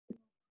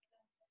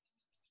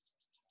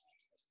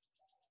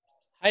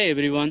Hi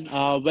everyone,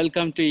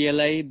 welcome to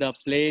ELI, the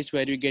place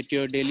where you get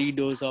your daily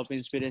dose of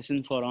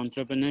inspiration for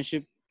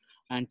entrepreneurship.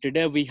 And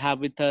today we have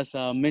with us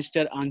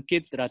Mr.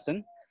 Ankit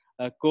Ratan,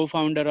 a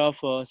co-founder of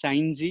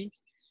Signzy,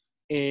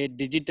 a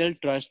digital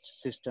trust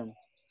system.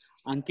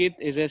 Ankit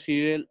is a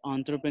serial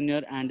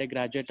entrepreneur and a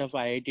graduate of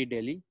IIT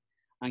Delhi.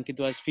 Ankit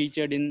was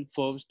featured in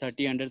Forbes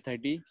 30 Under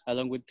 30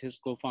 along with his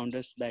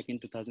co-founders back in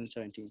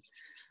 2017.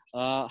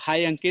 Hi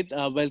Ankit,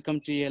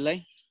 welcome to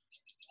ELI.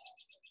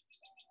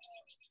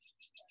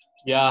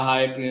 Yeah,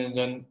 hi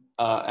Priyanjan,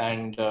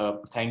 and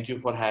thank you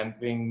for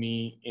having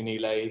me in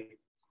Eli,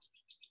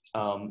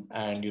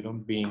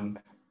 and being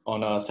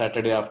on a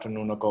Saturday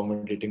afternoon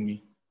accommodating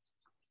me.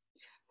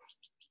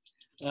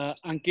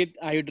 Ankit,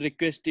 I would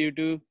request you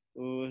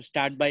to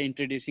start by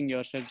introducing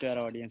yourself to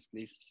our audience,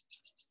 please.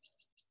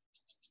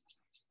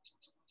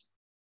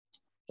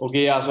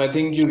 Okay, yeah, so I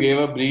think you gave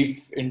a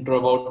brief intro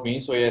about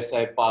me. So yes,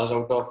 I passed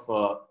out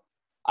of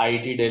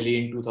IIT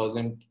Delhi in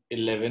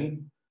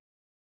 2011,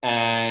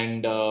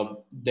 and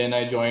then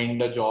I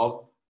joined a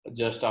job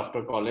just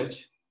after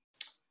college,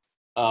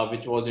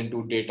 which was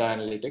into data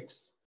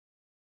analytics.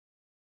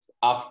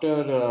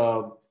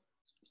 After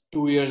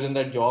 2 years in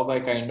that job, I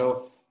kind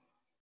of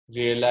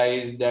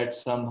realized that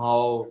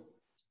somehow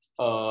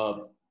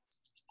uh,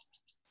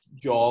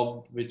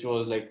 job, which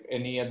was like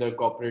any other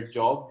corporate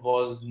job,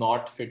 was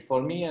not fit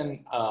for me.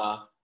 And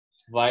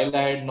while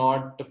I had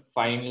not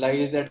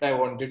finalized that I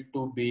wanted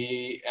to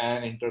be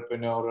an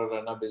entrepreneur or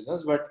run a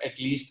business, but at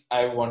least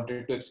I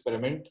wanted to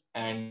experiment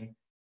and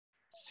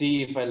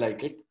see if I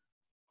like it.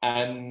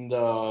 And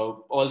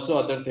also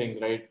other things,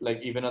 right?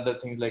 Like even other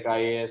things like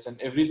IAS and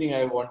everything,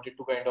 I wanted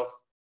to kind of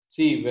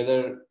see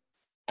whether,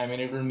 I mean,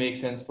 it will make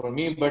sense for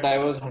me, but I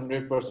was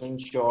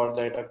 100% sure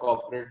that a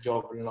corporate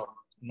job will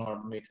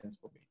not make sense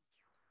for me.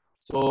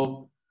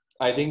 So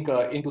I think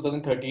in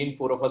 2013,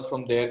 four of us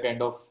from there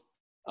kind of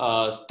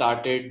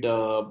started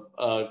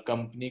a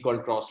company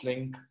called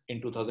Crosslink in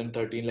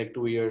 2013, like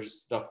 2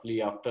 years roughly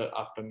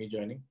after me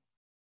joining,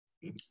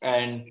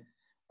 and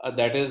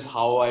that is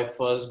how I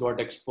first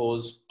got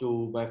exposed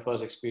to my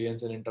first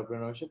experience in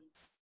entrepreneurship.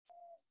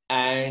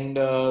 And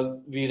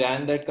we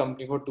ran that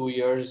company for 2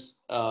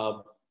 years.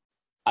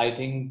 I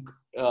think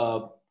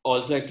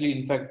also actually,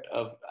 in fact,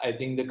 I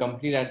think the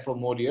company ran for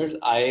more years.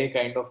 I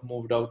kind of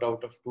moved out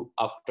of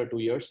after 2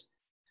 years.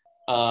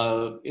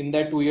 In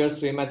that 2 years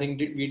frame, I think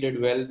we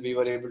did well. We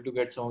were able to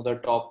get some of the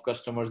top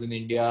customers in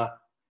India,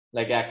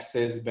 like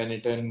Axis,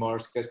 Benetton,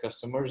 Maersk as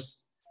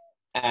customers,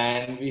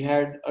 and we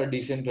had a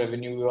decent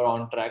revenue. We were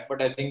on track,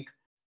 but I think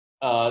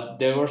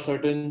there were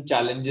certain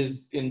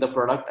challenges in the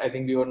product. I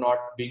think we were not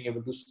being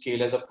able to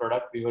scale as a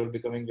product. We were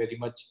becoming very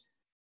much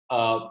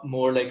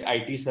more like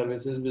IT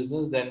services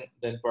business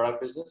than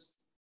product business,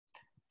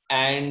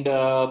 and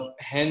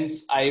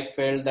hence I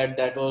felt that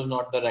that was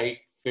not the right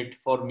fit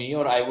for me,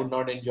 or I would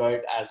not enjoy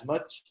it as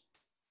much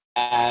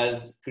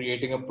as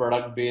creating a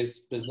product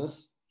based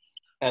business.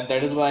 And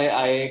that is why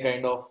I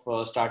kind of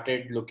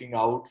started looking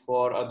out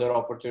for other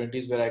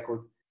opportunities where I could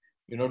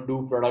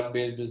do product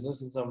based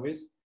business in some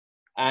ways.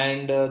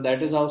 And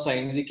that is how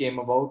Sciency came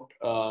about.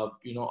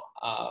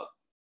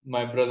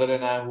 My brother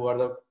and I,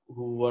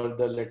 who were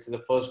the let's say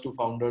the first two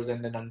founders,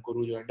 and then Ankur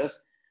who joined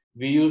us,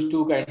 we used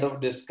to kind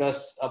of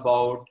discuss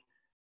about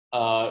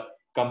uh,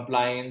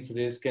 compliance,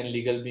 risk, and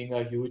legal being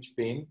a huge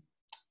pain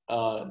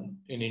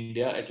in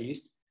India at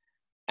least.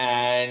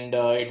 And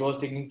it was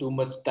taking too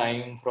much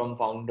time from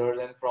founders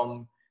and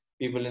from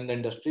people in the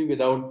industry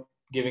without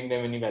giving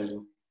them any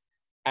value.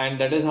 And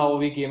that is how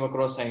we came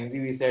across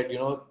Sciency. We said,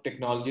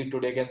 technology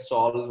today can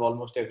solve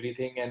almost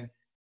everything, and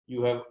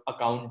you have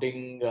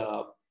accounting,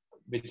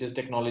 which is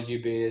technology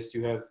based.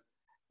 You have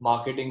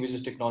marketing, which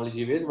is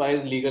technology based. Why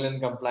is legal and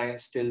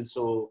compliance still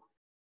so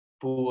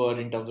poor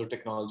in terms of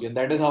technology? And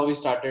that is how we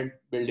started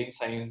building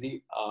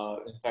Sciency.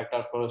 In fact,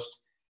 our first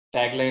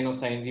tagline of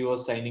Sciency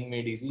was "Signing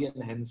made easy,"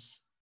 and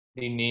hence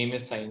the name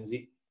is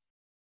Sciency.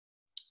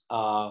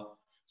 Uh,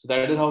 so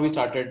that is how we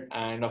started,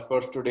 and of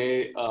course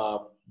today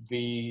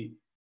we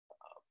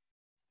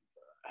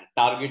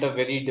target a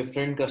very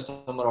different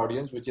customer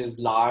audience, which is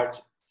large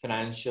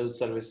financial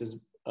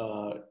services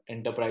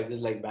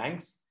enterprises like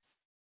banks.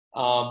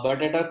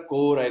 But at our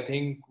core, I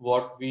think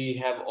what we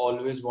have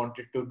always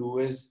wanted to do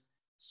is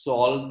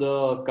solve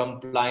the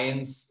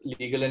compliance,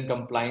 legal and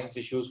compliance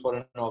issues for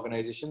an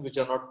organization which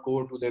are not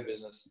core to their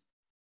business,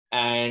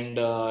 and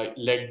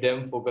let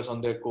them focus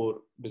on their core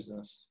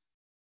business.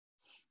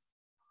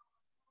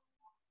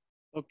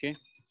 Okay,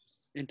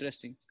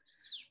 interesting.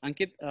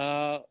 Ankit,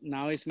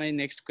 now is my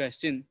next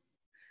question.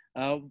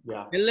 Uh,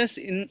 Yeah. Tell us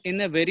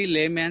in a very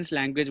layman's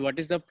language, what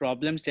is the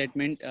problem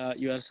statement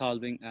you are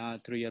solving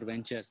through your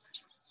venture?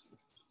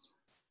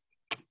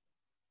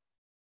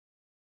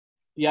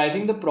 Yeah, I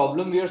think the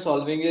problem we are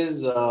solving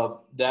is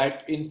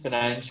that in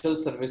financial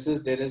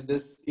services, there is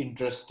this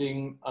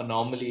interesting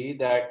anomaly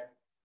that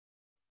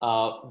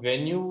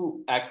when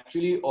you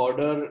actually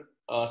order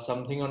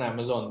something on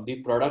Amazon, the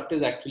product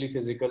is actually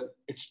physical.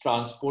 It's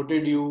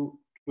transported you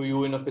to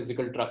you in a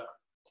physical truck.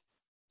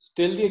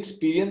 still the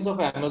experience of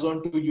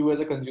Amazon to you as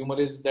a consumer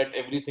is that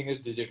everything is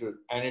digital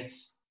and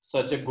it's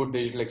such a good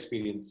digital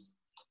experience.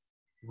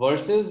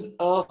 Versus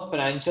a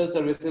financial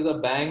services, a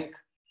bank,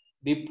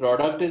 the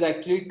product is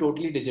actually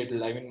totally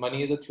digital. I mean,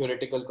 money is a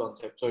theoretical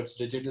concept, so it's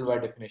digital by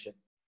definition.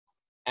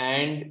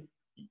 And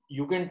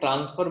you can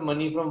transfer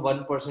money from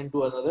one person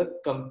to another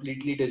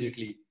completely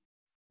digitally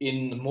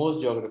in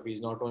most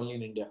geographies, not only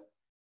in India.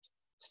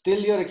 Still,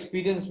 your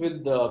experience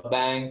with the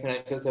bank,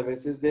 financial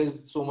services,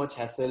 there's so much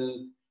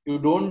hassle. You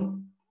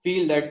don't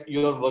feel that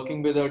you're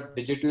working with a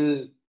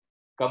digital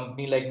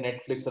company like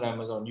Netflix or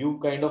Amazon. You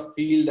kind of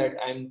feel that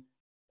I'm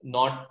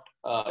not,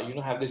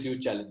 have this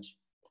huge challenge.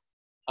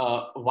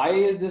 Why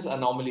is this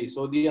anomaly?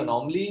 So the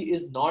anomaly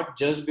is not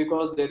just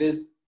because there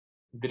is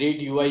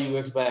great UI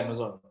UX by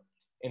Amazon.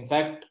 In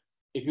fact,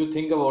 if you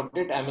think about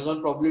it,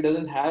 Amazon probably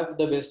doesn't have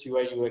the best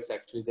UI UX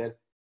actually. Their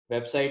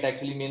website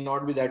actually may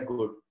not be that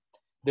good.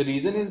 The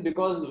reason is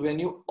because when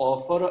you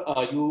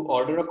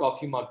order a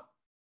coffee mug,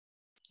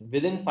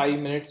 within 5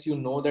 minutes, you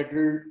know that it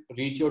will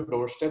reach your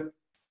doorstep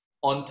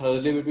on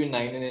Thursday between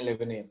 9 and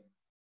 11 a.m.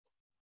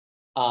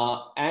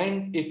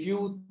 And if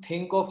you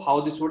think of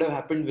how this would have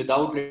happened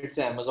without, let's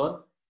say,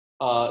 Amazon,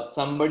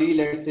 somebody,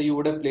 let's say you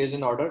would have placed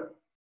an order,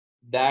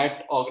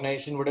 that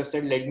organization would have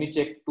said, let me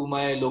check to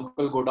my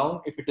local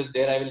godown. If it is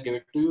there, I will give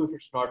it to you. If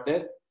it's not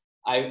there,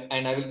 I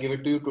will give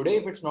it to you today.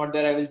 If it's not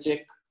there, I will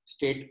check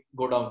state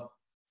godown.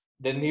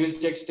 Then he will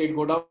check state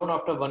godown.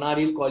 After 1 hour,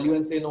 he'll call you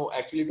and say, no,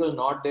 actually it was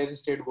not there in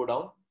state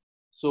godown.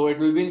 So it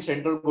will be in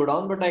central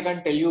godown, but I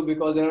can't tell you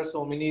because there are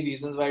so many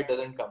reasons why it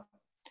doesn't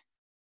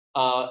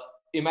come.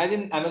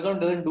 Imagine Amazon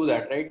doesn't do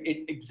that, right?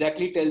 It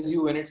exactly tells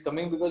you when it's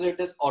coming because it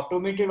has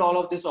automated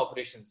all of these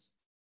operations.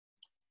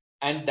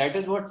 And that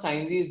is what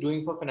Signsy is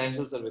doing for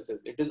financial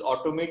services. It is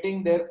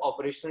automating their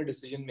operational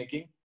decision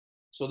making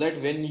so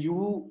that when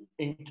you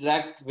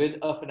interact with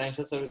a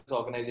financial service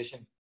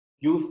organization,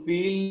 you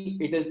feel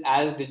it is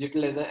as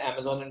digital as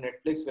Amazon and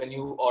Netflix. When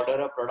you order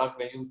a product,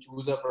 when you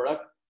choose a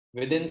product,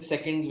 within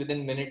seconds,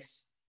 within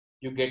minutes,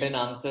 you get an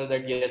answer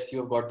that yes, you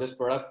have got this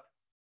product,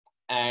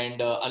 and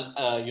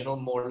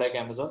more like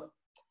Amazon.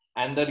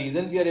 And the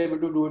reason we are able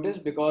to do it is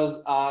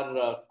because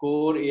our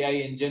core AI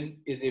engine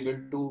is able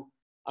to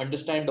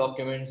understand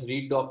documents,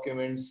 read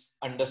documents,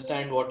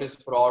 understand what is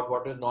fraud,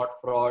 what is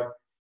not fraud,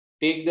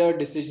 take the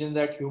decision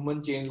that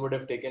human chains would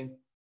have taken,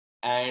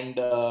 and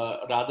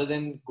rather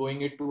than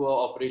going into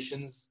a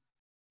operations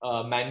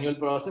manual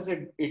process,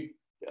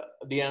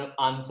 the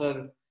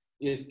answer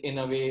is in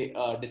a way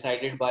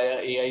decided by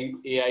a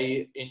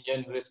AI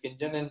engine, risk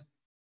engine, and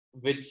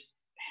which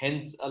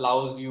hence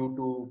allows you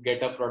to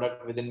get a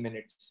product within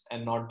minutes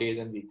and not days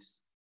and weeks.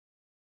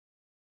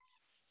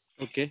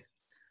 Okay.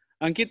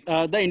 Ankit,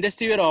 the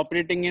industry you're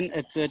operating in,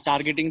 it's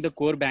targeting the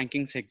core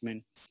banking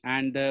segment,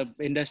 and the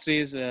industry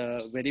is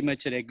very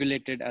much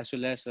regulated as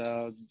well as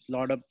a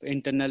lot of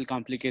internal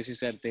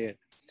complications are there.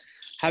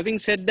 Having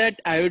said that,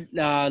 I would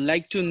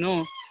like to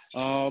know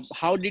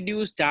how did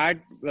you start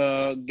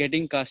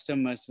getting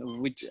customers?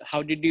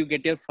 How did you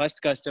get your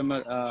first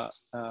customer?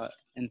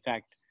 In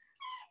fact.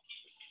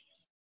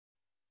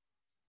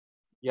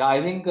 Yeah,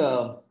 I think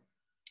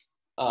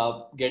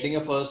getting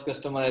a first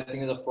customer, I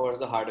think, is of course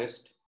the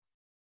hardest.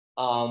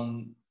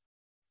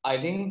 I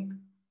think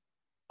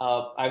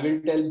I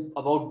will tell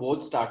about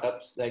both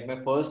startups. Like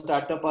my first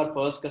startup, our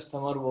first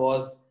customer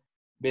was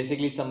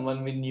basically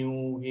someone we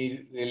knew.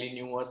 He really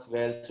knew us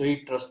well, so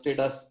he trusted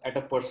us at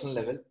a personal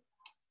level,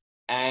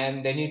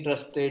 and then he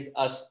trusted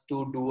us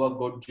to do a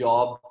good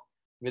job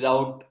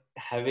without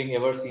having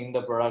ever seen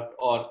the product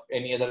or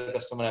any other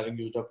customer having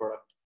used the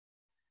product.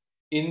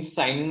 In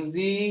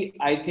Signsy,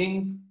 I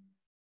think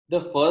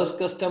the first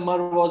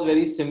customer was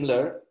very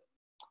similar,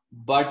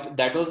 but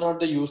that was not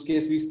the use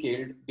case we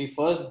scaled. The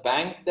first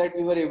bank that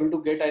we were able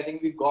to get, I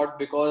think we got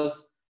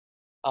because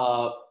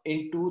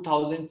in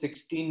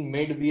 2016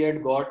 mid, we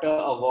had got an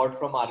award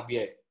from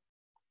RBI.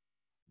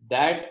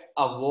 That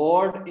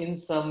award in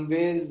some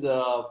ways,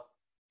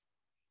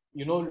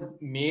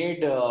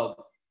 made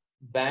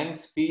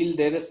banks feel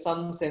there is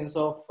some sense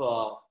of,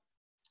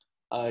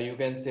 you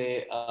can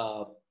say,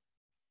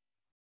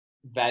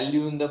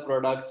 value in the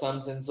product,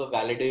 some sense of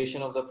validation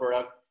of the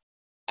product,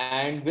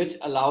 and which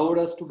allowed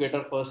us to get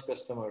our first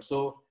customer.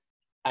 So,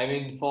 I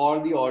mean,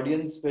 for the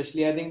audience,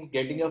 especially, I think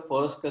getting a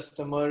first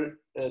customer,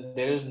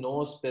 there is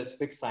no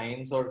specific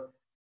science or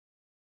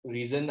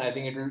reason. I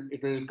think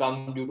it will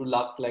come due to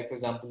luck. Like for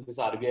example, this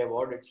RBI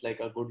award, it's like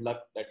a good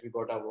luck that we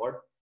got an award,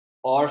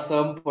 or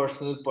some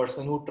personal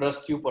person who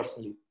trusts you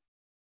personally.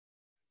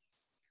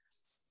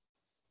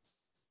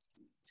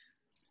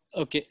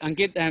 Okay,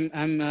 Ankit,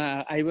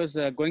 I was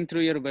going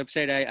through your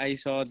website. I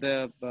saw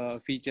the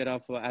feature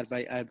of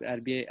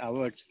RBI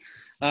awards.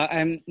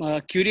 I'm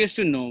curious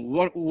to know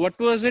what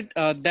was it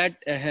that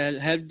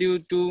helped you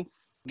to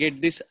get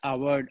this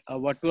award?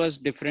 What was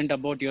different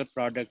about your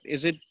product?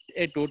 Is it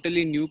a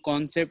totally new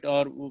concept,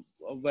 or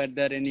were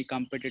there any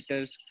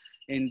competitors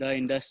in the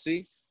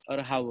industry,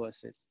 or how was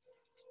it?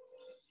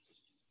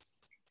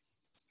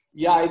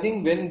 Yeah, I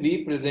think when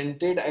we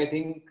presented, I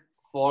think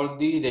for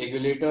the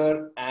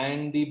regulator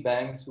and the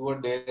banks who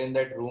were there in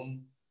that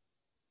room,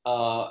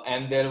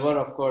 and there were,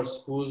 of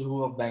course, who's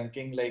who of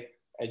banking, like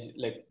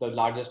the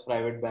largest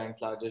private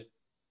banks, largest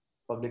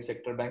public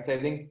sector banks. I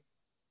think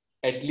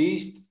at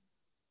least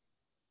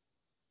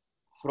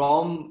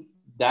from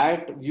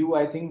that view,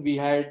 I think we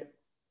had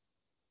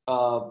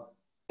uh,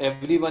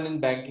 everyone in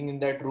banking in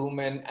that room,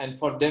 and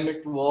for them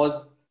it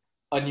was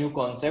a new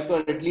concept,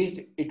 or at least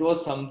it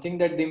was something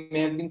that they may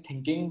have been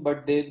thinking,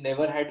 but they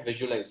never had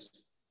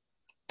visualized.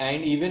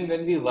 And even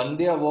when we won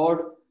the award,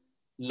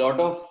 lot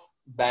of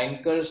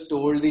bankers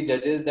told the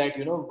judges that,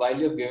 while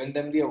you've given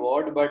them the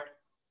award, but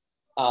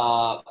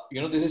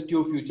this is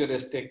too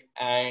futuristic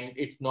and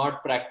it's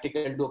not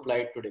practical to apply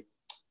it today.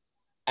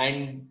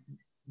 And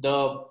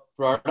the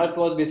product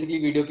was basically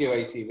video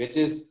KYC, which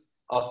is,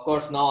 of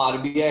course, now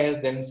RBI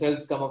has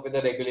themselves come up with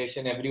a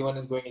regulation. Everyone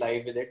is going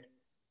live with it.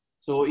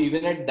 So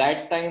even at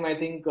that time, I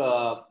think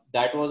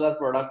that was our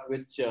product,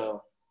 which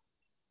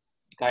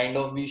kind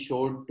of we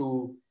showed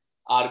to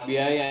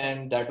RBI,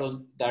 and that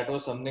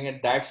was something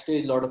at that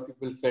stage a lot of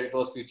people felt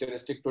was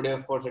futuristic. Today,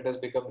 of course, it has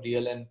become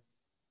real, and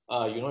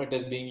it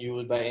is being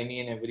used by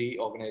any and every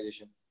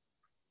organization.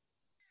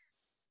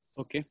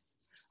 Okay.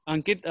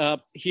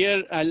 Ankit,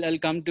 here I'll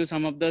come to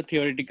some of the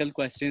theoretical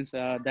questions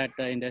that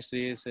the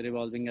industry is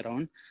revolving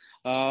around.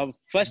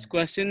 First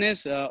question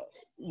is,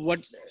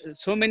 what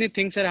so many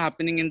things are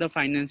happening in the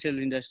financial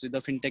industry, the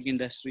fintech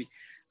industry.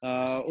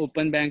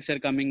 Open banks are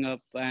coming up,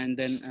 and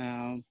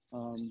then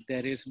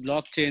there is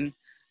blockchain,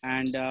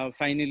 and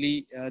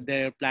finally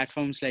there are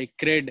platforms like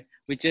Cred,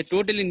 which are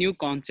totally new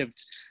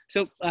concepts.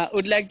 So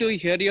would like to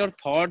hear your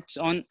thoughts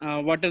on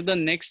what are the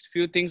next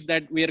few things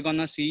that we are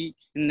gonna see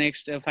in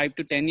next 5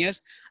 to 10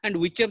 years, and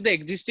which of the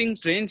existing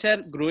trends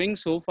are growing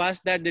so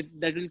fast that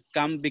that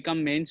will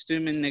become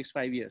mainstream in next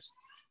 5 years.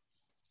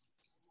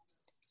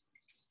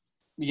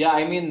 Yeah,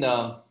 I mean,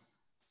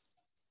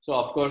 so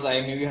of course I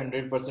may be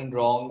 100%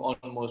 wrong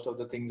on most of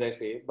the things I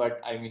say,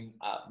 but I mean,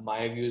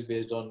 my view is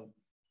based on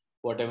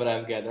whatever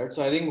I've gathered.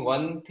 So I think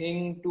one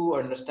thing to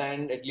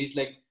understand, at least,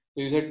 like,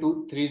 so you said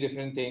three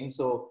different things.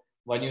 So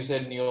one you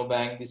said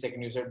neobank, the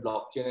second you said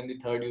blockchain, and the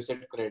third you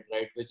said credit,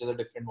 right? Which is a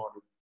different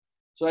model.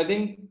 So I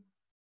think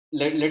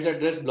let's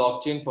address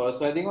blockchain first.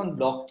 So I think on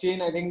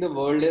blockchain, I think the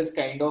world has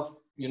kind of,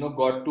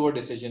 got to a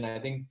decision. I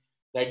think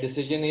that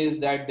decision is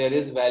that there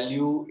is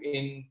value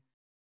in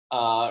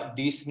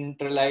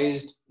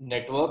decentralized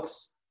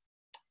networks,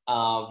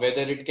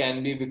 whether it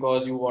can be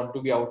because you want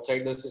to be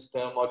outside the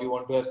system, or you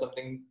want to have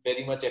something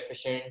very much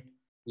efficient,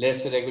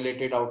 less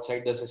regulated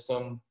outside the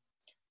system.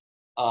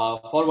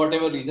 For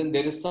whatever reason,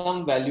 there is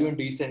some value in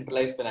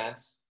decentralized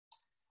finance,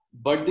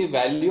 but the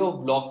value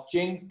of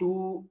blockchain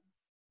to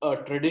a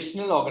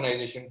traditional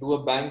organization, to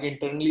a bank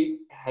internally,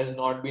 has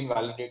not been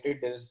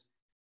validated.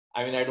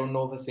 I don't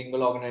know of a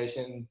single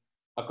organization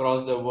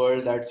across the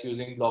world that's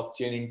using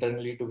blockchain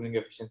internally to bring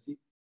efficiency.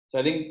 So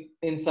I think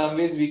in some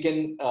ways we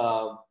can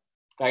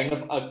kind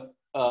of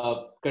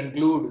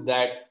conclude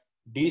that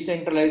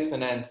decentralized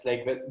finance,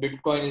 like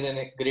Bitcoin, is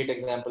a great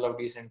example of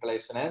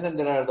decentralized finance, and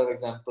there are other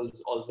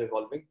examples also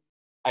evolving.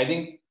 I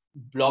think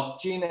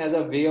blockchain as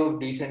a way of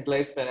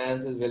decentralized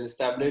finance is well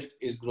established,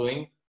 is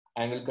growing,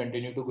 and will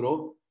continue to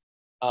grow.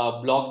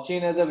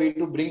 Blockchain as a way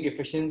to bring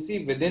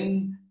efficiency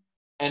within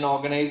an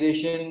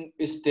organization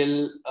is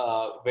still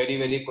very,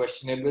 very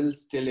questionable.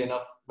 Still,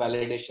 enough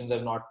validations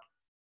have not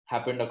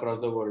happened across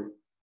the world.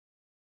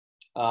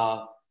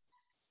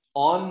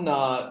 On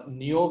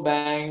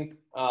neobank,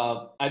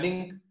 I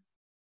think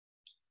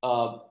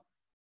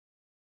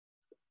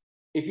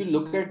if you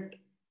look at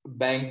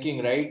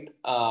banking, right,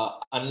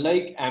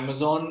 unlike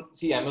Amazon,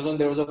 see, Amazon,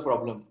 there was a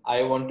problem.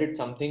 I wanted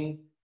something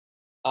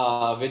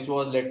which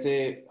was, let's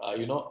say,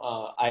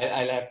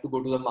 I'll have to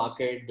go to the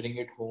market, bring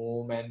it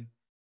home, and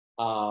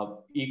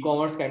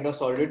e-commerce kind of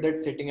solved it,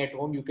 that sitting at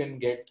home you can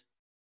get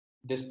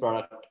this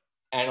product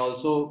and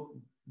also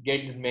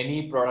get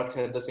many products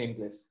at the same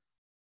place.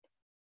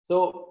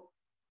 So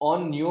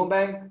on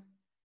neobank,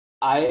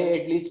 I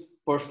at least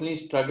personally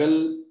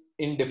struggle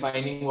in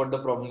defining what the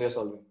problem they're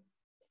solving.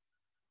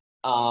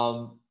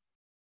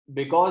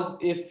 Because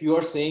if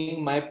you're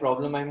saying my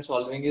problem I'm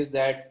solving is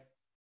that,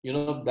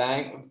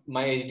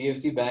 my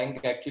HDFC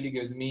bank actually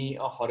gives me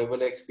a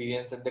horrible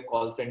experience, and the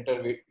call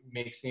center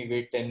makes me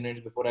wait 10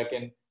 minutes before I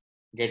can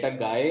get a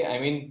guy. I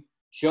mean,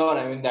 sure,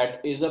 I mean,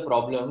 that is a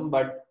problem,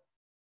 but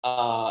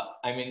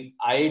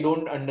I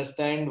don't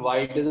understand why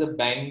it is a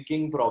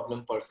banking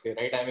problem per se,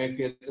 right? I may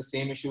face the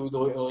same issue with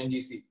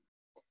ONGC.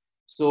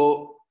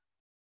 So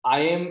I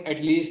am at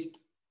least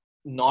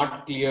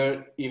not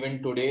clear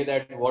even today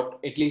that what,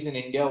 at least in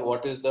India,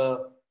 what is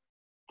the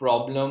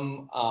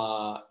problem,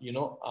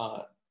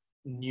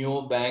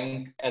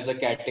 neobank as a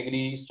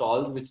category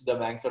solve, which the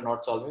banks are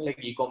not solving.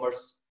 Like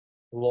e-commerce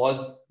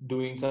was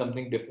doing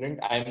something different.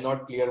 I'm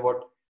not clear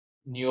what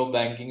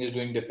neobanking is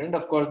doing different.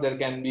 Of course, there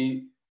can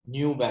be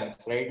new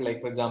banks, right? Like,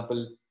 for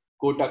example,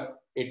 Kotak,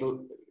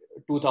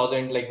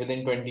 2000, like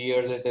within 20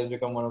 years, it has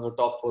become one of the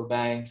top four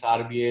banks.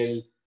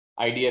 RBL,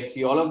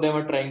 IDFC, all of them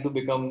are trying to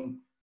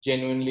become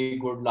genuinely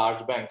good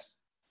large banks.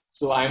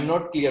 So I'm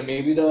not clear.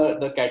 Maybe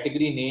the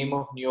category name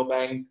of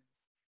neobank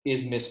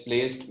is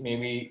misplaced.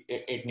 Maybe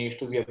it needs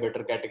to be a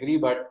better category,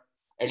 but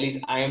at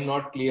least I am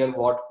not clear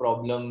what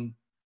problem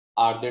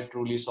are they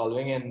truly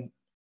solving, and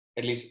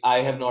at least I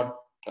have not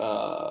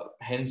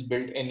hence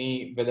built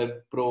any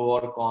whether pro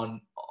or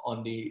con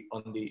on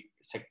the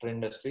sector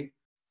industry.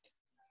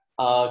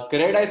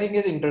 Cred I think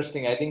is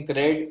interesting. I think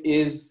Cred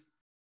is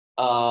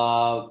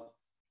uh,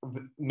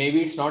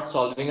 maybe it's not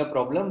solving a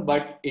problem,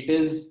 but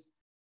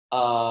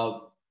uh,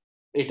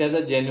 it has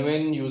a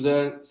genuine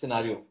user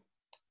scenario,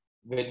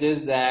 which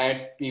is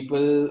that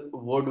people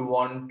would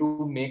want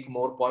to make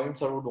more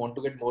points or would want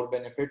to get more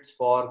benefits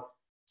for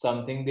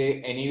something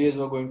they anyways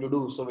were going to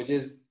do. So which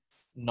is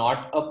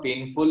not a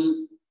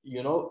painful,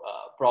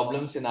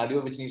 problem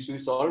scenario which needs to be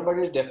solved, but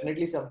it's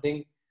definitely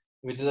something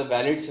which is a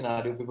valid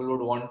scenario. People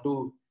would want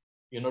to,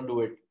 do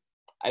it.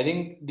 I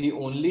think the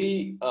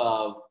only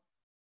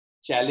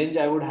challenge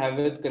I would have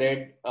with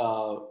Cred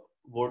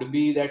would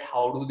be that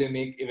how do they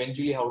make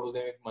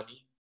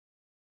money?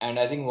 And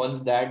I think once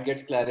that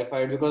gets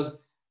clarified, because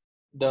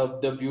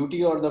the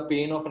beauty or the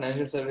pain of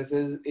financial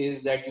services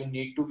is that you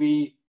need to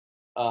be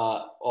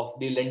of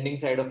the lending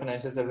side of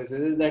financial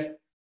services is that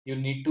you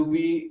need to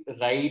be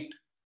right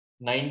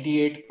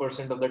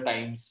 98% of the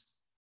times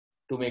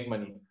to make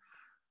money.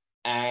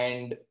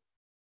 And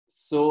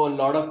so a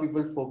lot of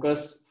people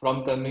focus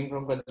from coming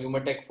from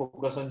consumer tech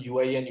focus on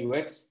UI and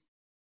UX,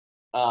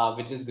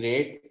 which is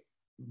great.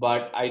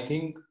 But I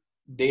think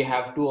they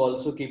have to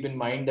also keep in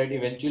mind that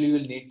eventually you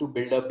will need to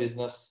build a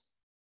business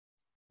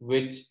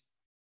which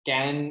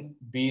can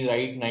be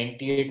right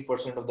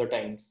 98% of the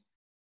times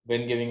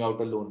when giving out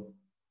a loan,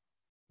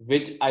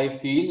 which I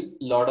feel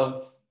a lot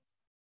of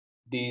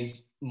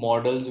these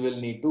models will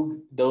need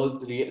to,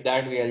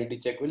 that reality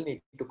check will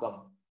need to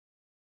come.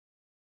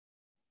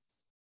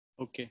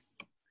 Okay.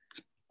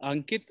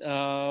 Ankit,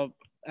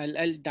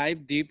 I'll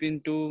dive deep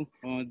into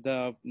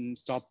the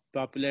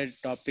popular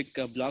topic,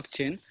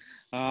 blockchain.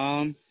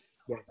 Um,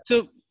 Yeah.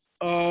 so,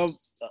 uh,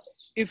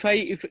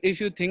 if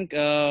you think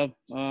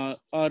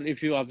or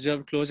if you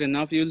observe close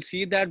enough, you'll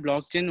see that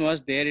blockchain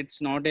was there.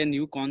 It's not a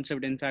new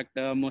concept. In fact,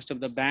 most of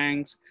the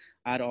banks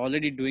are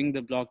already doing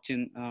the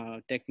blockchain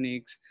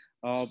techniques.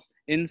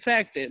 In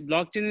fact,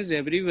 blockchain is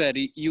everywhere.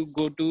 You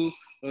go to,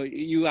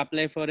 you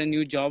apply for a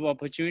new job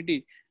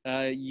opportunity.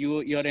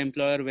 Your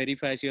employer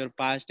verifies your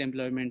past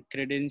employment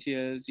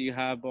credentials. You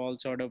have all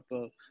sort of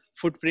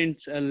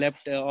footprints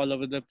left all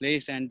over the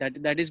place, and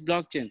that is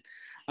blockchain.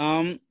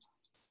 um,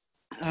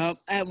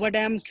 what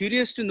I'm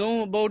curious to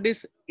know about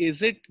is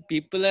it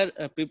people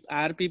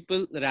are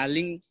people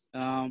rallying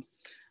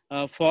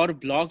for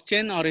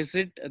blockchain, or is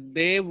it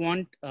they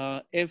want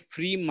a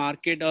free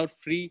market or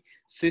free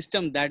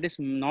system that is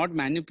not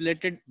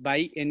manipulated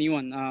by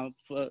anyone,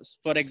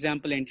 for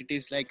example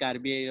entities like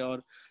RBI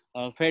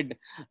or Fed.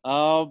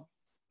 uh,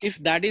 if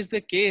that is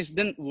the case,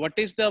 then what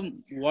is the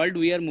world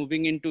we are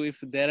moving into if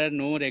there are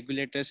no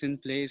regulators in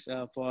place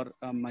for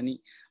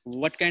money?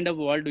 What kind of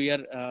world we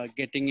are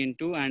getting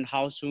into, and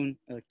how soon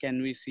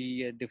can we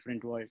see a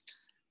different world?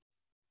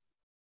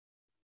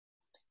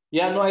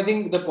 Yeah, no, I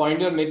think the point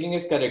you're making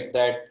is correct.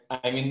 That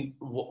I mean,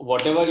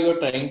 whatever you're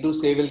trying to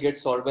say will get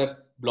solved by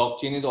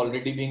blockchain is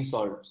already being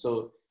solved.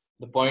 So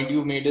the point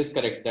you made is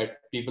correct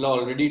that people are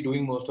already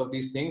doing most of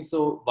these things.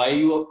 So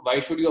why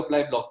should you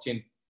apply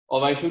blockchain, or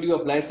why should you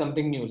apply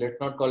something new?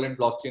 Let's not call it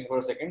blockchain for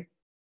a second.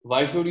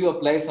 Why should you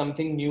apply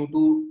something new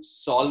to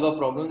solve a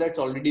problem that's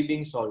already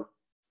being solved?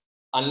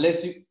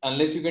 Unless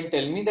you can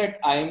tell me that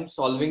I am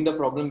solving the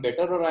problem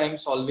better or I am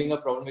solving a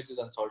problem which is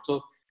unsolved.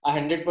 So I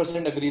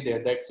 100% agree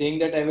there that saying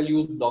that I will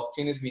use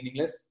blockchain is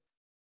meaningless.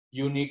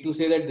 You need to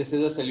say that this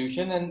is a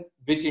solution and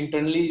which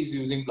internally is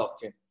using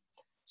blockchain.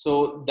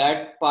 So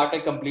that part I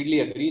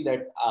completely agree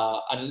that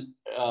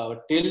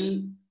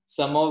till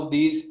some of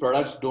these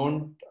products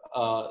don't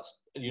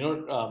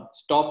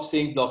stop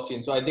saying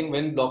blockchain. So I think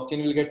when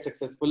blockchain will get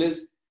successful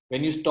is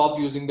when you stop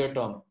using the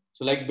term.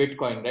 So like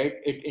Bitcoin, right?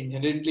 It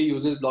inherently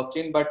uses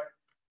blockchain, but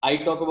I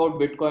talk about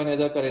Bitcoin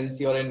as a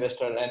currency or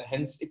investor, and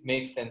hence it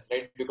makes sense,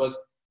 right? Because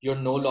you're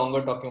no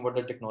longer talking about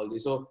the technology.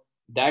 So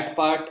that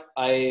part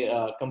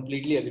I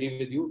completely agree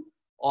with you.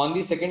 On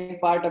the second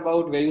part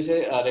about where you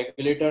say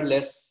regulator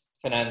less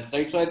finance,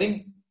 right? So I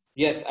think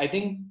yes, I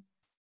think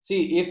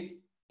see if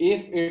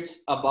it's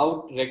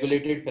about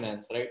regulated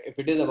finance, right? If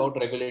it is about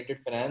regulated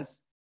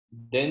finance,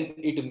 then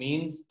it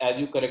means, as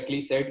you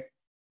correctly said,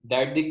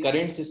 that the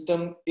current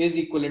system is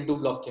equivalent to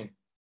blockchain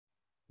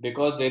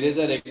because there is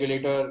a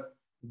regulator,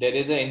 there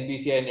is a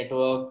NPCI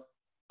network.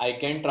 I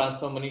can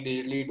transfer money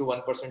digitally to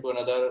one person to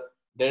another.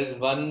 There's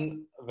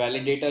one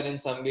validator in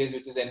some ways,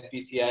 which is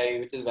NPCI,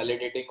 which is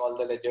validating all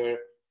the ledger.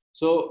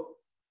 So,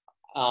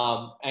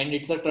 and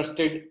it's a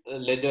trusted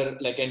ledger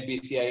like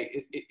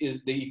NPCI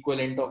is the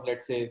equivalent of,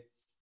 let's say,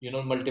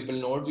 multiple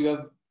nodes. You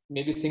have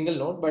maybe single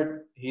node,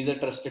 but he's a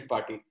trusted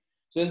party.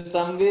 So in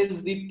some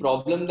ways, the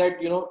problem that,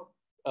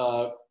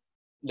 uh,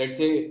 let's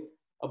say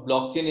a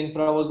blockchain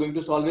infra was going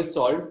to solve is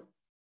solved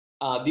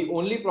The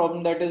only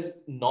problem that is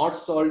not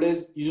solved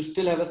is you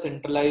still have a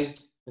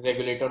centralized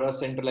regulator or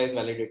centralized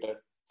validator.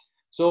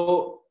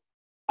 So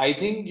I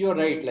think you're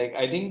right. Like,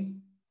 I think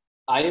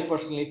I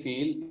personally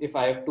feel if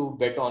I have to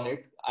bet on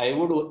it, I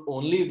would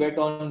only bet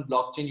on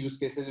blockchain use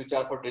cases which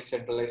are for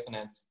decentralized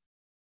finance,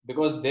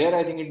 because there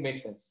I think it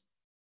makes sense.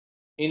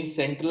 In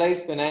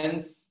centralized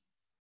finance,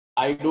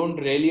 I don't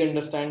really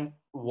understand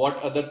what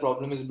other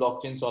problem is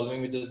blockchain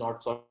solving which is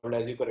not solved,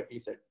 as you correctly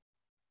said.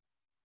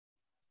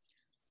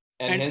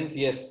 And hence,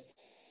 yes,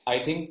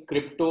 I think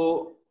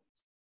crypto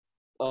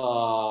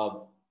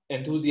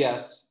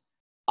enthusiasts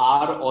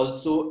are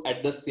also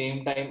at the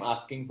same time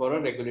asking for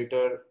a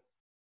regulator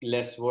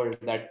less world.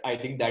 That I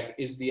think that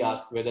is the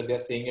ask, whether they're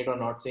saying it or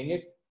not saying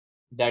it,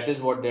 that is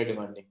what they're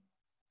demanding.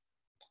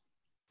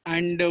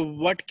 And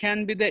what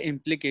can be the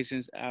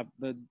implications?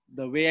 The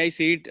way I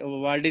see it,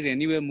 world is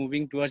anyway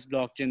moving towards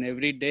blockchain.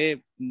 Every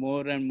day,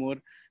 more and more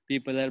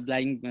people are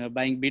buying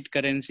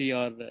BitCurrency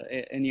or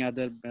any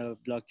other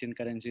blockchain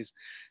currencies.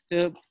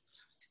 So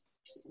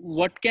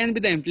what can be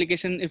the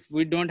implication if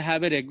we don't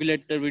have a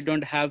regulator, we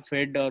don't have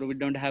Fed, or we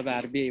don't have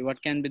RBI?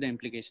 What can be the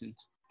implications?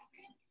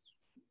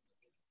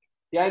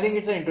 Yeah, I think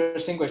it's an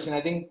interesting question.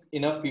 I think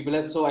enough people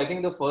have. So I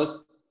think the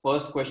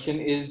first question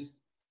is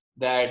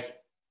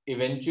that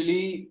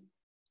eventually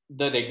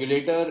the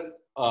regulator,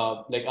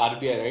 like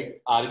RBI, right?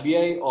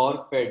 RBI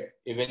or Fed,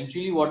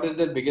 eventually what is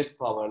their biggest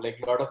power? Like,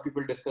 a lot of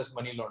people discuss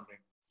money laundering,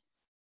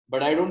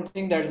 but I don't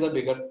think that's the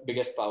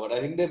biggest power. I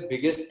think the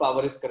biggest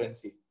power is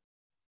currency.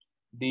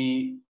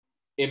 The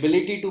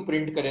ability to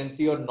print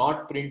currency or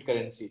not print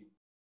currency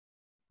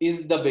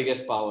is the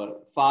biggest power,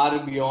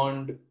 far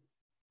beyond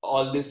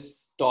all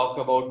this talk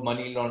about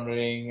money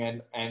laundering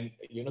and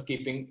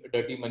keeping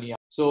dirty money out.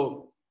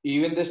 So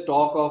even this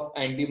talk of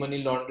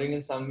anti-money laundering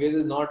in some ways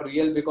is not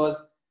real,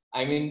 because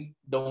I mean,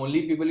 the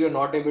only people you're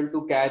not able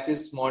to catch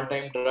is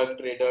small-time drug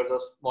traders or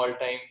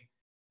small-time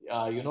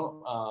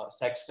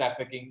sex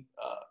trafficking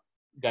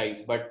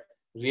guys. But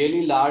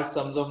really large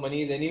sums of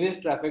money is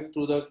anyways trafficked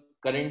through the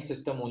current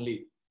system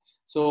only.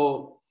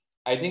 So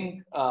I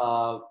think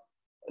the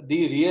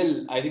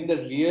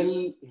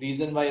real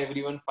reason why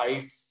everyone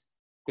fights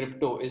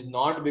crypto is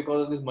not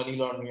because of this money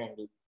laundering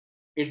angle.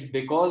 It's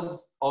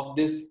because of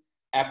this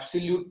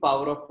absolute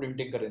power of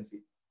printing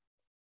currency.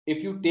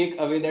 If you take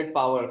away that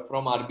power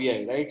from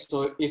RBI, right?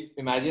 So if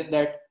imagine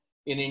that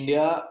in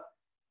India,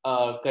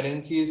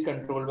 currency is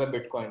controlled by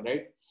Bitcoin,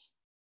 right?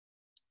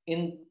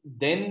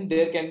 Then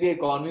there can be an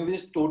economy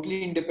which is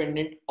totally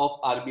independent of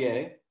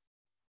RBI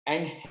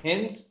and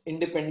hence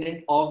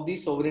independent of the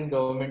sovereign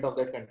government of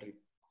that country.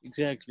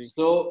 Exactly.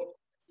 So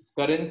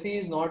currency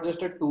is not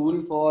just a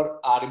tool for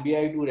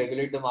RBI to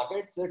regulate the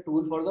market, it's a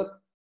tool for the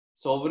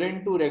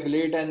sovereign to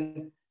regulate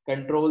and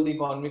control the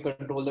economy,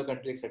 control the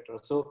country, etc.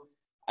 So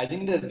I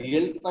think the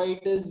real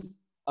fight is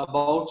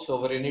about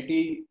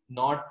sovereignty,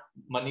 not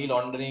money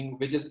laundering,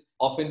 which is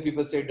often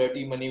people say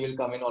dirty money will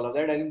come in, all of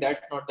that. I think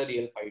that's not the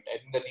real fight. I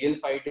think the real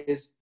fight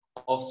is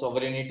of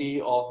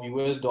sovereignty, of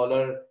US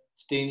dollar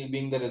still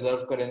being the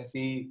reserve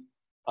currency.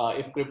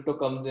 If crypto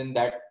comes in,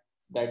 that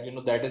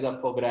is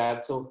up for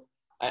grabs. So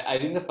I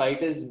think the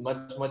fight is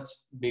much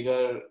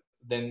bigger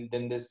than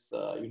this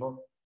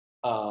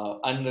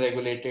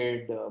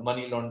unregulated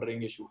money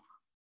laundering issue.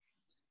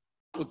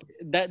 Okay,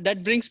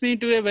 that brings me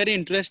to a very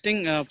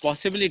interesting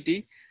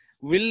possibility.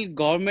 Will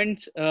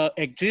governments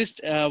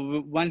exist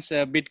once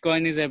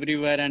Bitcoin is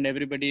everywhere and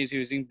everybody is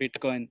using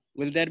Bitcoin?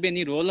 Will there be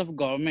any role of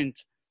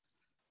governments?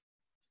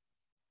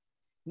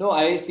 No,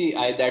 I see.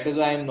 That is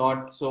why I'm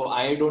not. So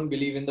I don't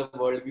believe in the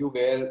worldview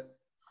where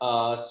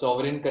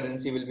sovereign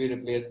currency will be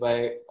replaced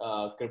by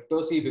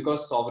crypto. See,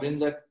 because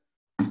sovereigns are.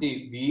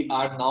 See, we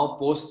are now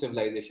post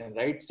civilization,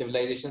 right?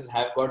 Civilizations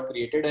have got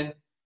created, and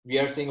we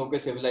are saying, okay,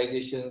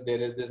 civilizations.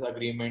 There is this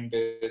agreement,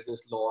 there is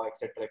this law,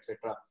 etc.,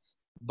 etc.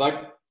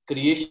 But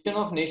creation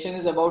of nation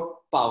is about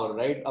power,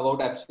 right?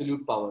 About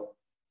absolute power,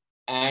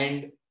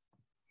 and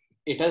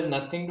it has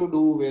nothing to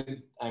do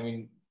with, I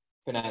mean,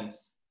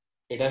 finance.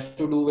 It has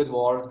to do with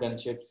wars,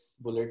 gunships,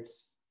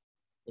 bullets.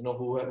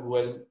 Who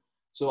has.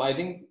 So I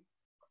think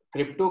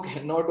crypto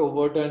cannot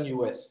overturn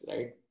US,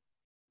 right?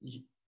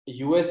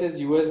 US is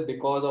US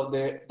because of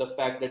the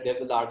fact that they have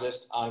the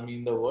largest army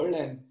in the world,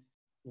 and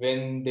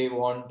when they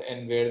want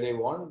and where they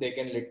want, they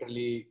can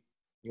literally,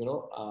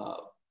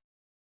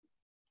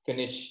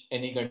 finish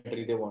any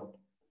country they want.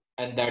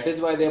 And that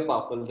is why they're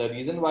powerful. The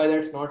reason why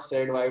that's not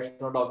said, why it's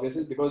not obvious,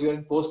 is because you're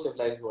in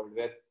post-civilized world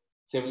where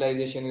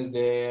civilization is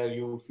there,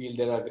 you feel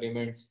there are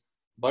agreements.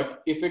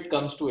 But if it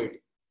comes to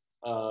it,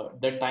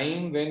 the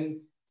time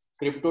when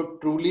crypto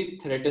truly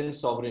threatens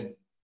sovereign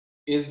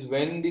is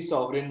when the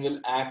sovereign will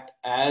act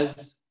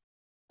as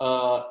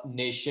a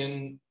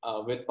nation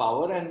with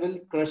power and will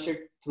crush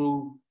it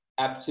through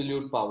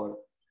absolute power.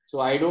 So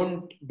I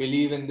don't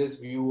believe in this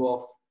view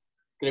of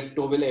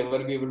crypto will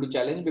ever be able to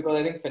challenge, because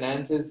I think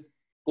finance is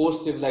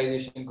post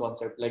civilization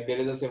concept. Like, there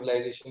is a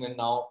civilization and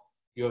now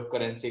you have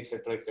currency,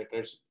 etc.,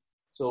 etc.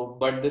 So,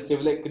 but the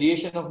civil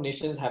creation of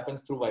nations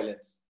happens through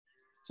violence.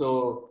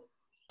 So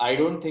I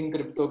don't think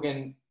crypto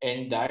can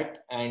end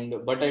that,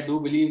 but I do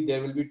believe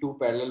there will be two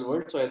parallel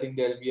worlds. So I think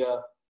there will be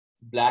a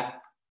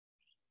black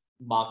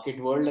market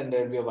world and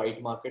there will be a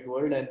white market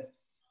world, and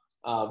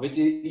which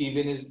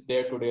even is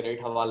there today,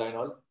 right? Hawala and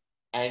all.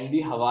 And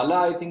the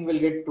Hawala, I think, will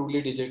get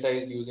truly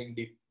digitized using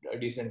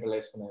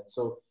decentralized finance.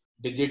 So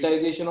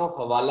digitization of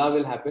Hawala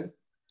will happen.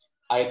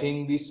 I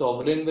think the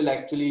sovereign will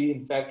actually,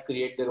 in fact,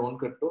 create their own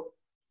crypto,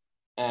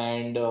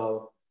 and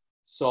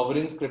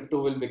sovereign's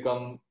crypto will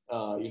become,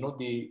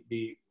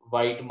 the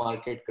white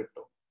market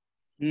crypto.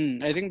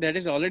 I think that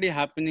is already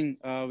happening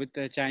with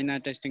China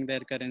testing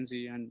their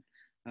currency, and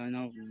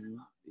now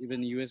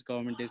even US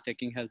government is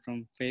taking help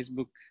from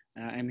Facebook.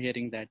 I'm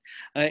hearing that.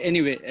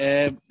 Anyway,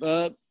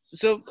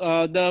 so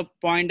the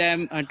point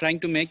I'm trying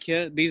to make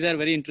here, these are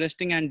very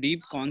interesting and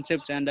deep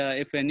concepts. And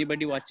if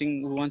anybody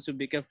watching who wants to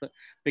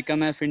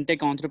become a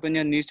fintech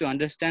entrepreneur needs to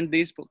understand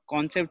these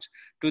concepts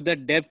to the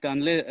depth,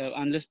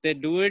 unless they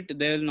do it,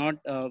 they will not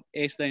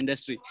ace the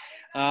industry.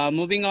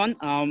 Moving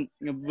on,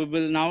 we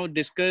will now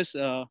discuss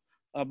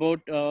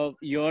about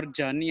your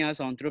journey as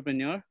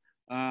entrepreneur,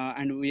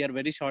 and we are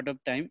very short of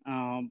time.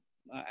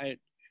 I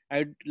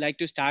would like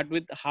to start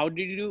with how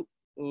did you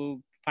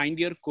find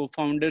your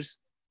co-founders,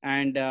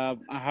 and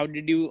how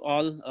did you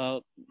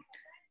all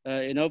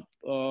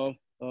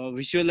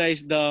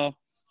visualize the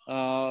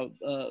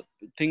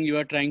thing you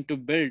are trying to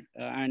build,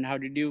 and how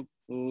did you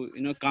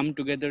come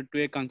together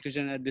to a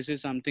conclusion that this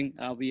is something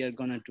we are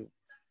gonna do?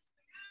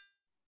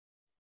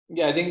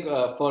 Yeah, I think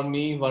for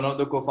me, one of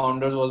the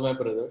co-founders was my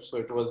brother, so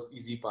it was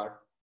easy part.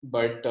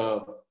 But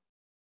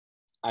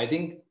I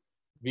think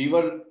we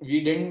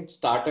didn't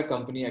start a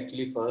company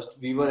actually first.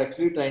 We were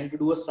actually trying to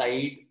do a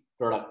side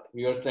product.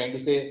 We were trying to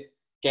say,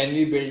 can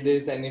we build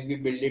this? And if we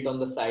build it on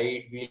the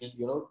side,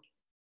 we'll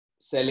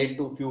sell it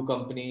to few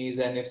companies,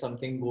 and if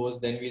something goes,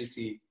 then we'll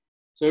see.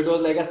 So it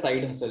was like a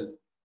side hustle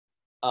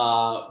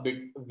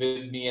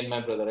with me and my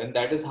brother, and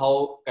that is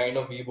how kind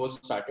of we both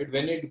started.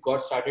 When it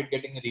got started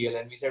getting real,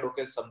 and we said,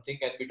 okay, something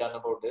can be done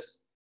about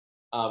this.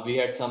 We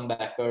had some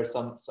backers,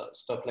 some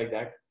stuff like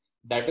that.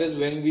 That is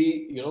when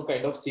we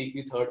kind of seek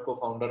the third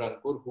co-founder,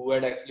 Ankur, who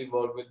had actually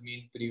worked with me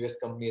in previous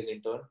company as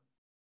intern,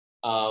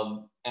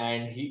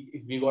 and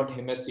we got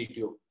him as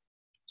CTO.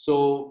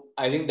 So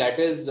I think that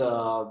is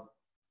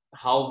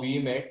how we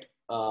met,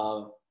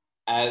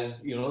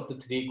 as the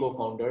three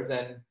co-founders.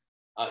 And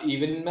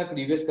even in my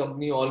previous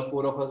company, all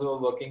four of us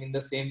were working in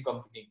the same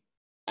company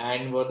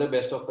and were the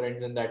best of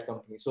friends in that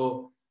company.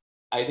 So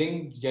I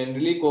think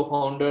generally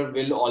co-founder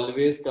will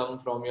always come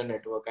from your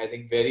network. I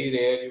think very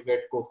rare you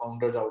get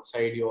co-founders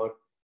outside your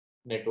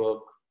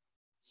network.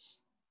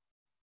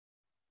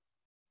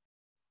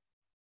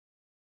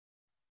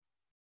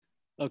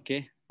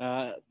 Okay.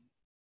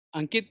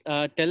 Ankit,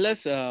 tell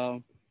us, uh,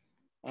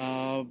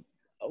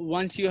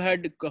 once you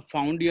had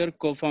found your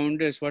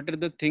co-founders, what are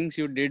the things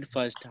you did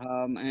first?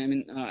 I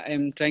mean,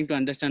 I'm trying to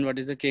understand what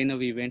is the chain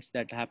of events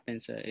that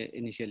happens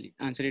initially.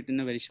 Answer it in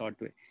a very short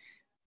way.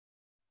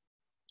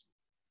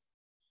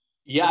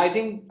 Yeah,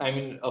 I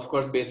mean, of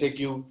course, basic,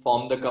 you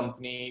form the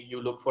company,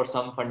 you look for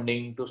some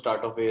funding to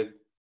start off with.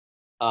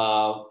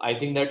 I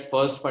think that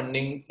first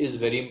funding is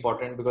very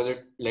important because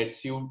it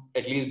lets you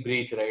at least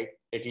breathe, right?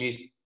 At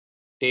least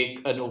take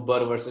an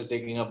Uber versus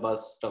taking a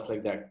bus, stuff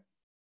like that.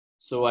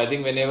 So I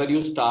think whenever you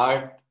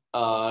start,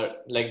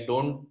 like,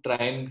 don't try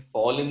and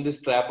fall in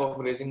this trap of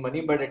raising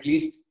money, but at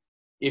least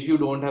if you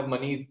don't have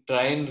money,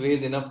 try and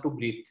raise enough to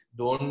breathe.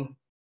 Don't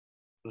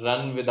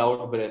run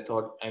without breath,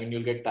 or I mean,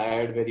 you'll get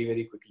tired very,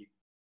 very quickly.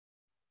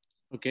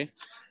 Okay.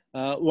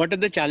 What are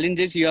the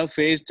challenges you have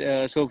faced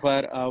so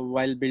far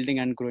while building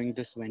and growing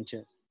this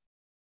venture?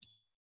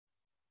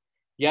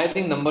 Yeah, I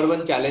think number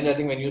one challenge, I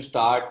think when you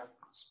start,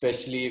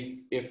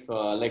 especially if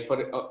like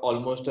for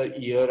almost a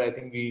year, I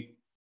think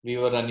we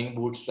were running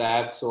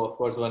bootstrap. So of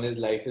course, one is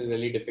life is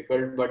really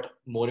difficult, but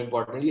more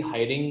importantly,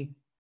 hiring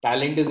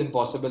talent is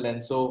impossible.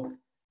 And so,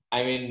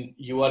 I mean,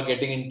 you are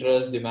getting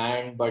interest,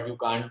 demand, but you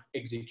can't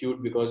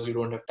execute because you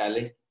don't have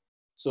talent.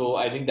 So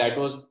I think that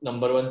was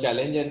number one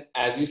challenge. And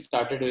as we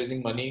started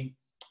raising money,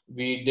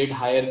 we did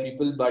hire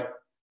people, but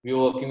we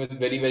were working with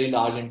very, very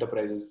large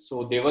enterprises.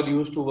 So they were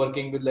used to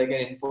working with like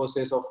an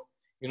Infosys of,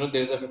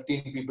 there's a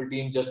 15 people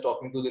team just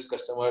talking to this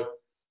customer.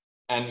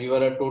 And we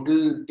were a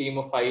total team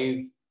of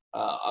five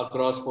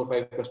across 4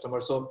 5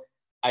 customers. So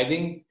I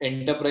think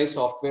enterprise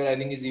software, I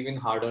think, is even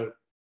harder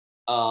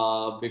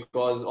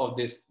because of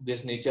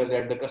this nature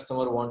that the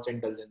customer wants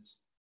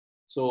intelligence.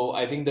 So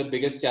I think the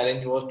biggest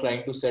challenge was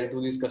trying to sell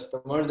to these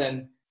customers,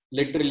 and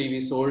literally we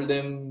sold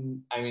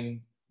them. I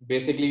mean,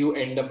 basically you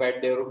end up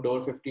at their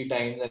door 50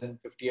 times, and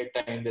 58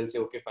 times they'll say,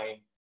 okay,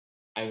 fine.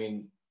 I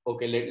mean,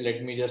 okay,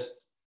 let me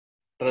just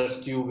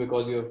trust you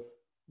because you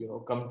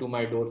have come to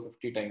my door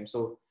 50 times.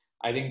 So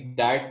I think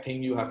that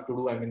thing you have to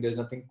do. I mean, there's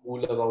nothing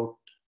cool about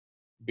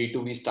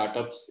B2B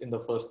startups in the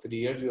first 3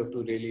 years. You have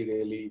to really,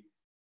 really,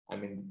 I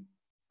mean,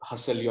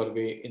 hustle your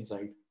way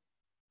inside.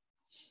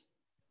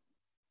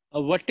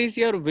 What is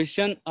your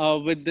vision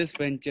with this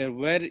venture?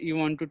 Where you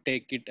want to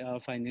take it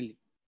finally?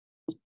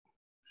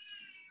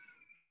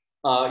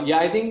 Yeah,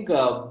 I think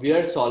we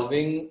are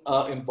solving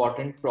an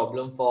important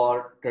problem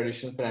for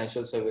traditional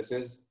financial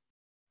services.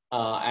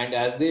 And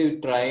as they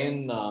try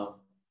and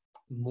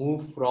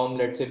move from,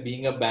 let's say,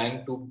 being a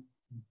bank to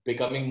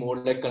becoming more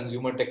like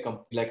consumer tech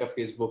company, like a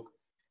Facebook,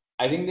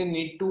 I think they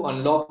need to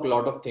unlock a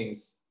lot of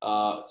things,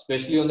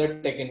 especially on the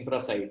tech infra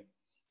side.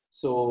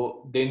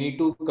 So they need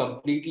to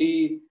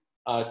completely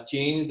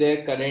change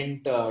their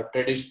current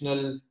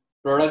traditional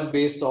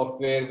product-based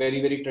software,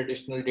 very, very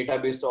traditional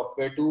database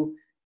software to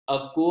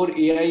a core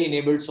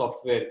AI-enabled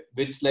software,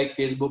 which like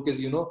Facebook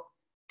is,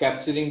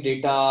 capturing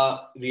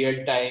data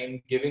real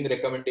time, giving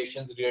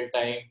recommendations real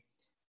time.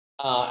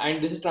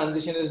 And this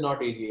transition is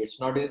not easy. It's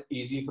not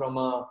easy from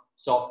a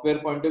software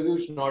point of view.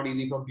 It's not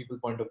easy from people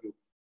point of view.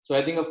 So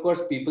I think, of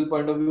course, people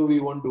point of view we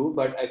won't do,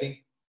 but I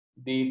think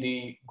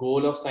the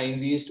goal of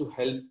Science is to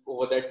help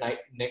over that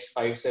next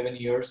 5-7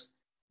 years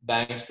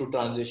banks to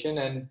transition.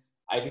 And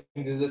I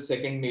think this is the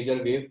second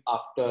major wave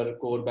after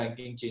core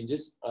banking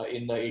changes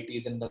in the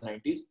 80s and the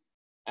 90s.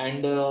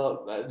 And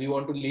we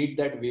want to lead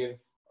that wave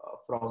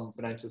from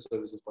financial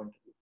services point of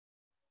view.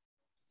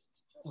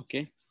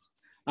 Okay.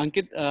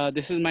 Ankit,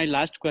 this is my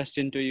last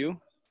question to you.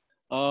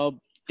 Uh,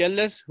 Tell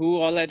us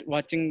who all are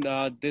watching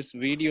this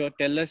video,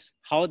 tell us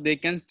how they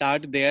can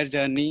start their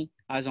journey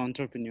as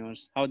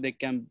entrepreneurs, how they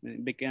can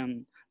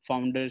become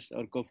founders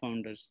or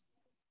co-founders.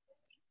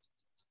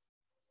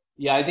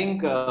 Yeah, I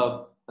think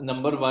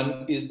number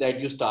one is that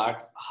you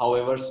start,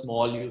 however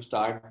small you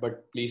start,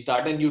 but please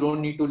start. And you don't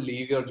need to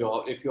leave your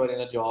job. If you are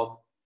in a job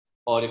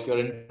or if you're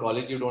in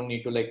college, you don't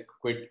need to like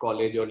quit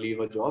college or leave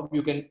a job.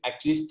 You can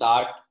actually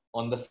start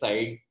on the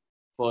side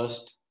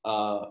first,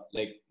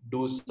 like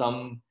do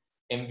some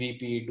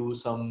MVP, do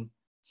some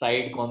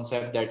side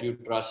concept that you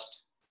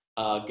trust,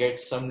 get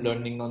some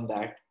learning on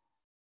that.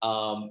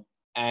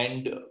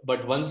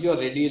 But once you're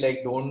ready,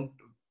 like don't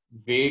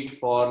wait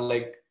for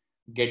like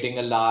getting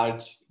a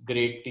large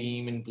great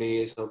team in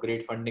place or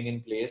great funding in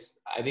place.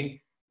 I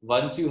think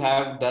once you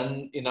have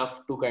done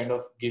enough to kind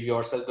of give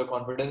yourself the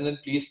confidence, then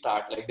please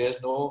start. Like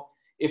there's no,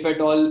 if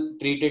at all,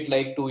 treat it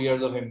like 2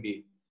 years of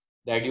MBA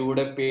that you would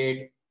have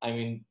paid, I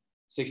mean,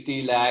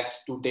 60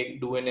 lakhs to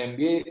do an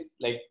MBA.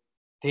 Like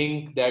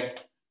think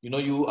that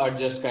you are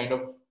just kind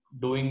of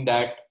doing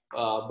that,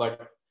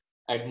 but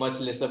at much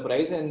lesser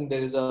price, and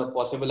there is a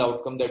possible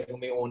outcome that you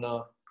may own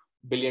a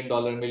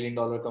billion-dollar,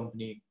 million-dollar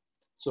company.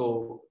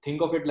 So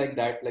think of it like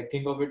that. Like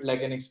think of it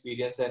like an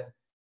experience, and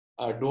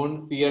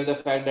don't fear the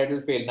fact that it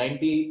will fail.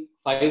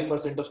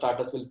 95% of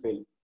startups will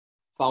fail.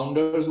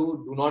 Founders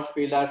who do not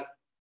fail are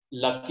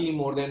lucky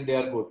more than they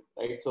are good,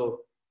 right?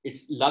 So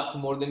it's luck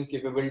more than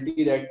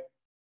capability that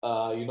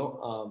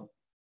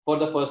for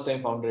the first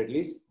time founder at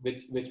least,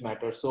 which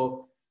matters.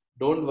 So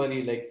don't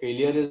worry. Like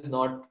failure is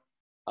not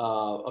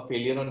a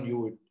failure on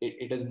you.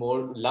 It is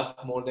more luck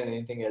more than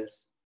anything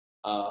else.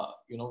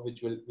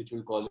 Which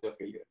will cause your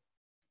failure.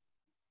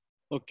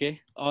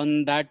 Okay.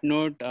 On that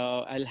note,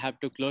 I'll have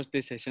to close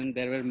this session.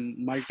 There were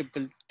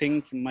multiple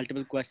things,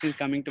 multiple questions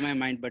coming to my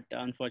mind, but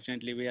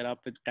unfortunately, we are up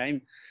with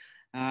time.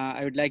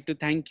 I would like to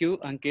thank you,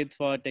 Ankit,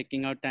 for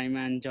taking out time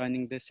and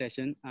joining this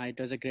session. It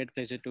was a great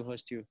pleasure to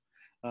host you,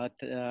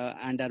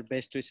 and our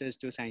best wishes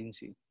to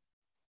Sciencey.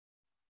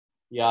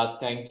 Yeah,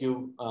 thank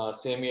you.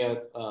 Same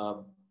here.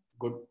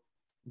 Good,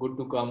 good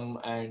to come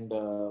and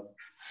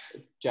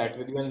chat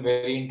with you, and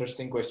very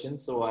interesting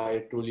questions. So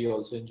I truly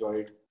also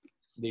enjoyed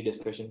the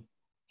discussion.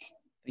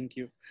 Thank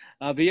you.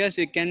 Viewers,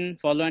 you can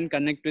follow and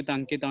connect with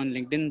Ankit on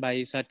LinkedIn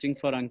by searching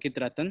for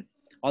Ankit Ratan.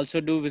 Also,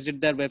 do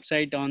visit their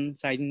website on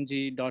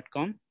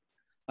sciencey.com.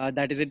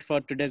 That is it for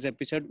today's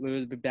episode. We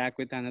will be back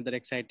with another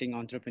exciting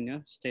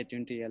entrepreneur. Stay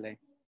tuned to ELI.